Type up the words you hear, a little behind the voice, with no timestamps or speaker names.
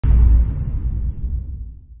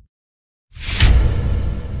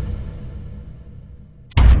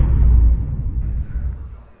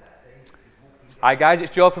Hi guys,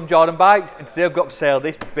 it's Joe from Jordanbikes, and today I've got for sale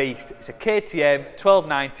this beast. It's a KTM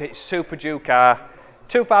 1290 Superduke R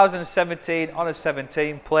 2017 on a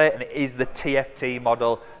 17 plate, and it is the TFT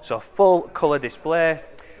model, so full colour display.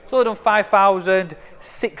 It's only done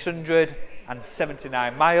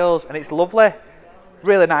 5,679 miles, and it's lovely.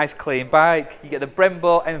 Really nice clean bike. You get the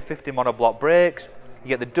Brembo M50 monobloc brakes,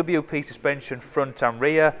 you get the WP suspension front and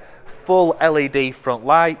rear, full LED front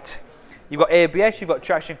light. You've got ABS, you've got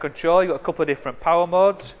traction control, you've got a couple of different power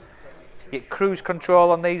modes. You get cruise control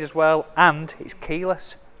on these as well, and it's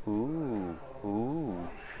keyless. Ooh.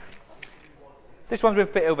 This one's been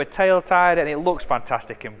fitted with a tail tire, and it looks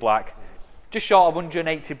fantastic in black. Just short of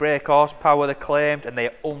 180 brake horsepower they're claimed, and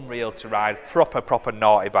they're unreal to ride. Proper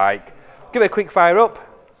naughty bike. Give it a quick fire up.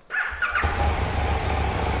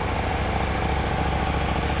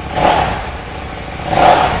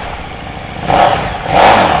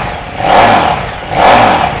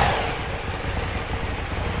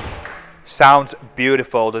 Sounds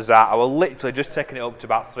beautiful, does that? I was literally just taking it up to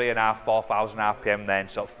about 3,500–4,000 RPM then,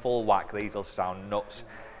 so full whack, these will sound nuts.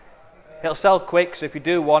 It'll sell quick, so if you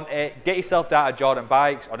do want it, get yourself down to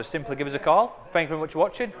Jordanbikes or just simply give us a call. Thank you very much for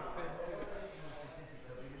watching.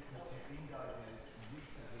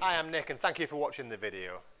 Hi, I'm Nick and thank you for watching the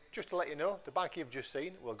video. Just to let you know, the bike you've just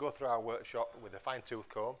seen will go through our workshop with a fine-tooth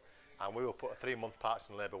comb, and we will put a 3-month parts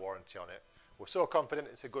and labour warranty on it. We're so confident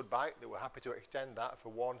it's a good bike that we're happy to extend that for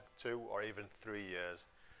 1, 2 or even 3 years.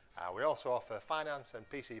 We also offer finance and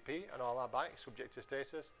PCP on all our bikes subject to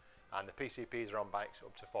status, and the PCPs are on bikes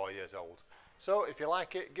up to 4 years old. So if you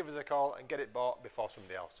like it, give us a call and get it bought before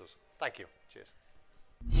somebody else does. Thank you. Cheers.